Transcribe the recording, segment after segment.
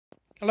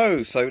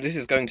Hello, so this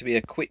is going to be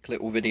a quick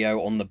little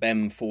video on the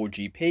BEM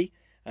 4GP,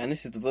 and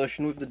this is the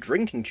version with the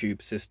drinking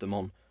tube system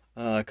on,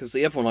 because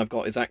the other one I've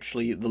got is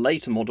actually the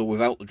later model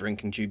without the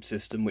drinking tube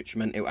system, which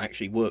meant it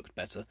actually worked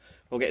better.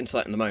 We'll get into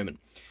that in a moment.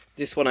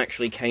 This one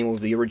actually came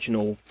with the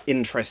original,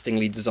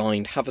 interestingly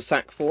designed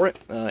haversack for it,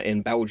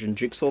 in Belgian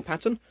jigsaw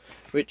pattern,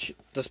 which,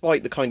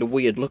 despite the kind of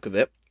weird look of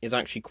it, is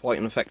actually quite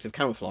an effective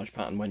camouflage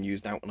pattern when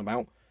used out and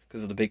about,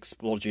 because of the big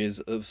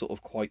splodges of sort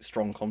of quite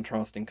strong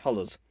contrasting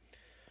colours.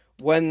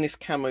 When this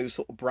camo's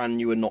sort of brand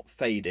new and not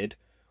faded,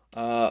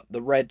 the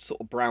red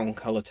sort of brown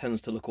colour tends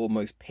to look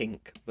almost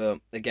pink, but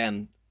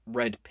again,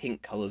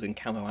 red-pink colours in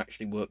camo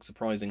actually work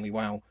surprisingly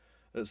well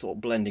at sort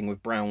of blending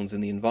with browns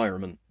in the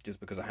environment, just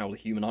because of how the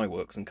human eye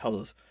works and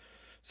colours.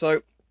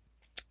 So,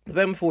 the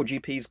BEM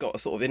 4GP's got a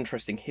sort of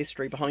interesting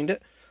history behind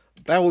it.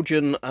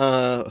 Belgium,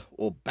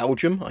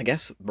 I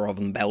guess, rather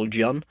than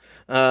Belgian,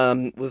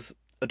 was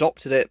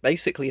adopted it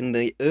basically in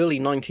the early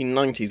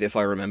 1990s, if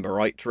I remember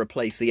right, to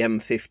replace the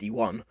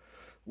M51,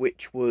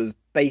 which was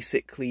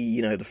basically, you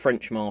know, the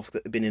French mask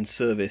that had been in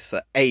service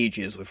for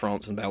ages with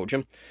France and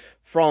Belgium.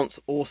 France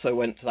also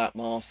went to that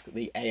mask,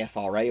 the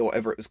AFRA, or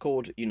whatever it was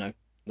called, you know,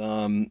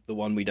 the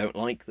one we don't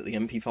like, that the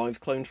MP5's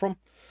cloned from,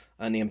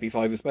 and the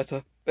MP5 is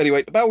better.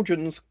 Anyway, the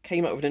Belgians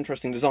came up with an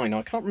interesting design. Now,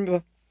 I can't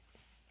remember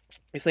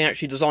if they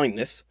actually designed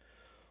this,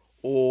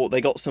 or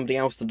they got somebody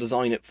else to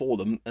design it for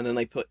them, and then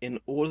they put in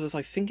orders.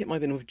 I think it might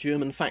have been with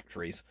German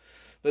factories.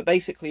 But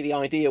basically the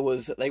idea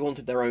was that they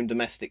wanted their own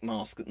domestic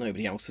mask that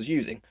nobody else was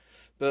using.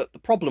 But the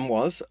problem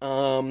was,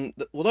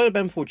 that although the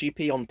BEM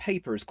 4GP on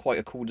paper is quite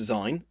a cool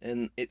design,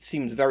 and it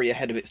seems very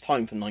ahead of its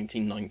time for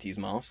 1990s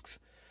masks,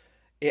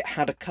 it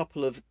had a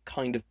couple of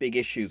kind of big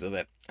issues of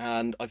it.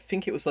 And I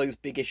think it was those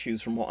big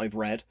issues, from what I've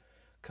read,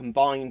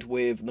 combined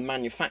with the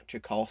manufacture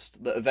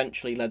cost, that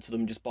eventually led to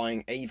them just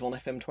buying Avon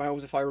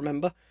FM12s, if I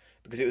remember,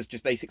 because it was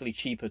just basically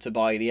cheaper to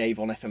buy the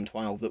Avon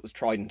FM12 that was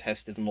tried and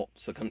tested and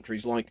lots of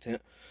countries liked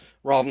it,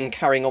 rather than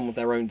carrying on with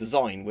their own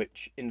design,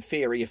 which in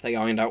theory, if they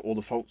ironed out all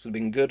the faults, would have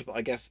been good, but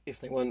I guess if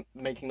they weren't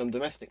making them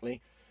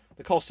domestically,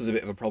 the cost was a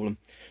bit of a problem.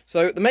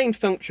 So the main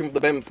function of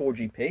the BEM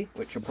 4GP,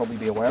 which you'll probably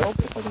be aware of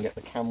if I can get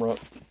the camera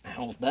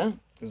held there,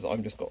 because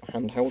I've just got a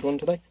handheld one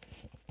today,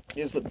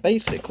 is that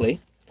basically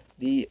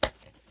the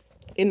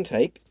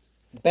intake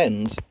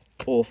bends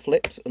or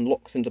flips and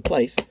locks into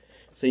place,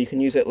 so you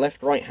can use it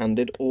left,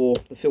 right-handed, or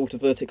the filter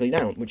vertically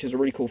down, which is a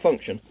really cool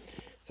function.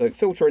 So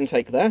filter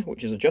intake there,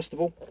 which is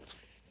adjustable.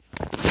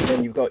 And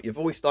then you've got your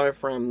voice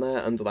diaphragm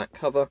there under that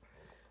cover.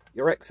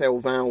 Your exhale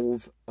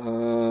valve,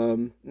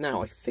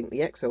 now I think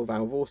the exhale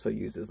valve also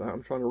uses that,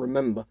 I'm trying to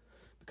remember.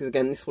 Because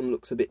again, this one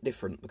looks a bit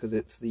different, because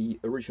it's the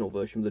original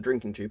version of the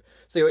drinking tube.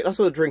 So anyway, that's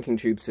where the drinking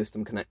tube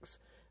system connects.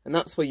 And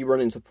that's where you run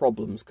into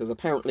problems, because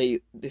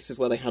apparently this is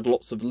where they had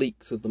lots of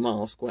leaks of the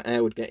mask, where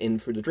air would get in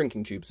through the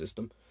drinking tube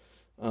system.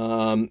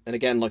 And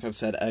again, like I've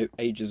said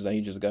ages and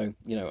ages ago,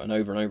 you know, and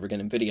over again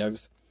in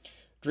videos,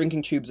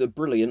 drinking tubes are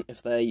brilliant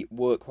if they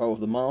work well with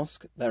the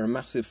mask. They're a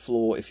massive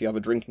flaw if you have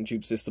a drinking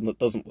tube system that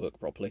doesn't work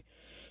properly.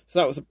 So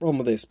that was the problem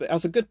with this. But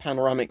as a good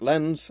panoramic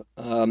lens,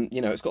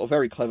 you know, it's got a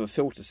very clever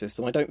filter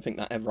system. I don't think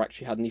that ever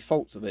actually had any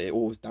faults with it. It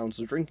all was down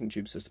to the drinking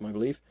tube system, I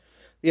believe.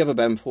 The other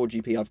BEM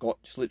 4GP I've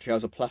got just literally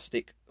has a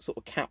plastic sort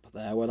of cap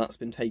there where that's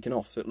been taken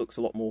off, so it looks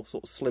a lot more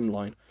sort of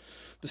slimline.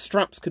 The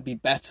straps could be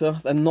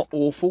better. They're not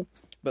awful,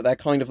 but they're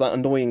kind of that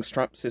annoying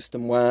strap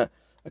system where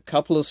a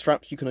couple of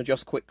straps you can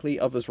adjust quickly,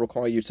 others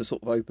require you to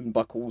sort of open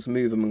buckles,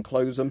 move them and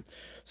close them.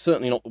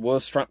 Certainly not the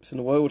worst straps in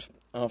the world.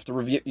 After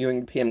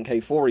reviewing the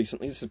PMK4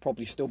 recently, this is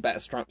probably still better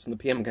straps than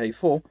the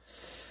PMK4.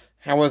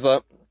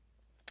 However,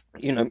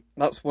 you know,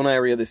 that's one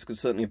area this could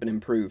certainly have been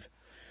improved.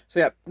 So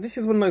yeah, this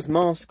is one of those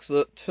masks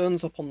that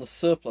turns up on the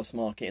surplus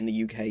market in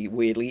the UK,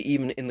 weirdly,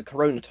 even in the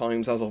corona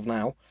times as of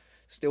now,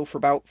 still for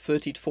about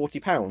 £30 to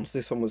 £40.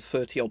 This one was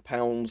 £30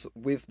 odd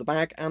with the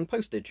bag and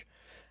postage.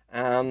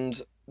 And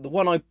the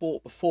one I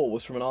bought before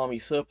was from an army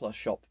surplus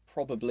shop,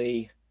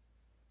 probably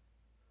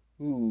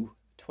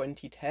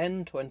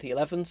 2010,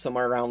 2011,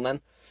 somewhere around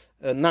then.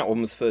 And that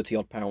one was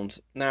 £30 odd.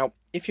 Now,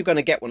 if you're going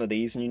to get one of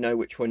these and you know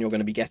which one you're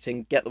going to be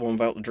getting, get the one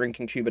without the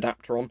drinking tube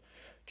adapter on,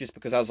 just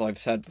because, as I've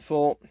said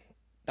before,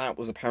 that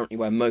was apparently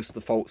where most of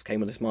the faults came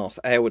with this mask.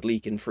 Air would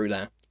leak in through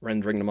there,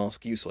 rendering the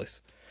mask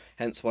useless.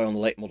 Hence why on the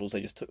late models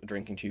they just took the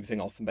drinking tube thing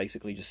off and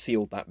basically just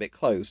sealed that bit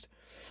closed.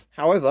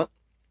 However,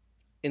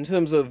 in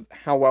terms of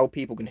how well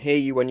people can hear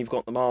you when you've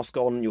got the mask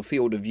on, your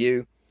field of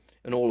view,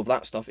 and all of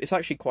that stuff, it's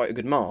actually quite a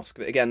good mask.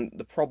 But again,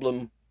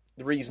 the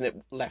reason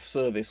it left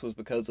service was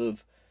because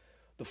of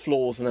the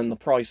flaws, and then the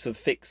price of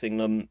fixing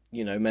them,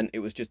 you know, meant it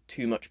was just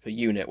too much per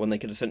unit when they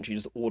could essentially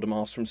just order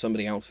masks from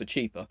somebody else for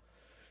cheaper.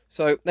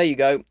 So there you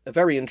go, a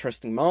very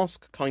interesting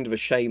mask. Kind of a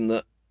shame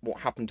that what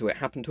happened to it,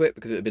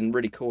 because it would have been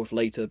really cool if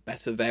later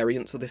better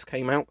variants of this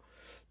came out.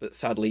 But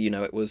sadly, you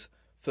know, it was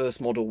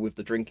first model with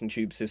the drinking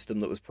tube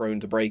system that was prone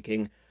to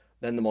breaking,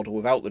 then the model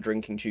without the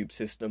drinking tube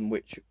system,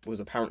 which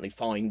was apparently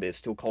fine, but it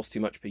still cost too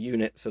much per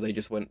unit, so they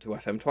just went to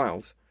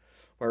FM12s.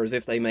 Whereas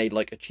if they made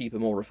like a cheaper,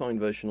 more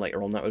refined version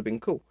later on, that would have been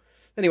cool.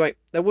 Anyway,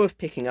 they're worth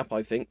picking up,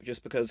 I think,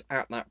 just because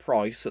at that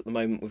price at the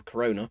moment with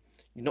Corona,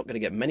 you're not going to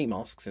get many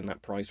masks in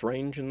that price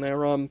range, and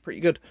they're pretty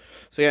good.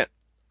 So yeah,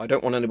 I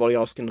don't want anybody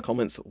asking in the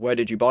comments, where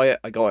did you buy it?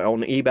 I got it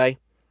on eBay,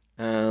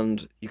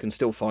 and you can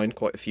still find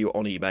quite a few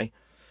on eBay.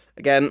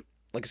 Again,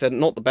 like I said,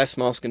 not the best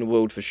mask in the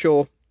world for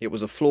sure. It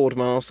was a flawed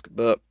mask,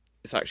 but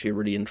it's actually a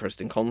really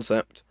interesting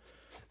concept.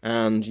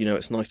 And, you know,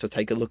 it's nice to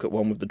take a look at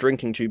one with the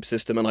drinking tube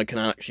system, and I can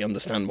actually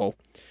understand, well,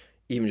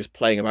 even just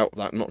playing about with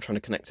that, not trying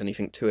to connect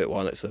anything to it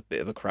while it's a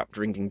bit of a crap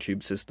drinking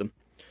tube system.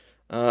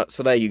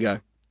 So there you go.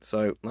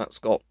 So that's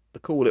got the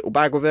cool little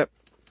bag with it.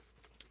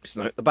 Just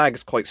note, the bag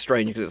is quite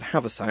strange because it's a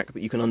haversack,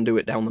 but you can undo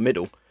it down the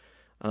middle.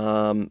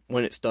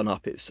 When it's done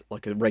up, it's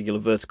like a regular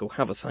vertical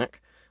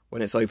haversack.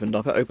 When it's opened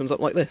up, it opens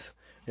up like this.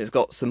 It's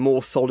got some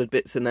more solid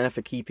bits in there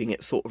for keeping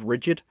it sort of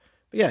rigid.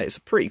 But yeah, it's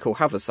a pretty cool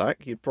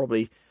haversack. You'd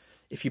probably,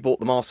 if you bought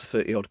the mask for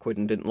 30 odd quid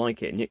and didn't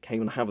like it and it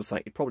came in a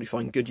haversack, you'd probably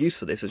find good use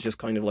for this as just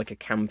kind of like a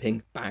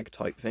camping bag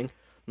type thing.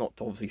 Not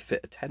to obviously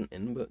fit a tent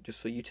in, but just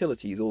for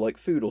utilities or like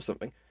food or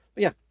something.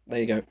 But yeah, there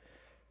you go.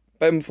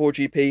 BEM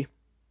 4GP,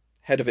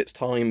 ahead of its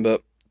time,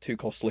 but too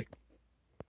costly.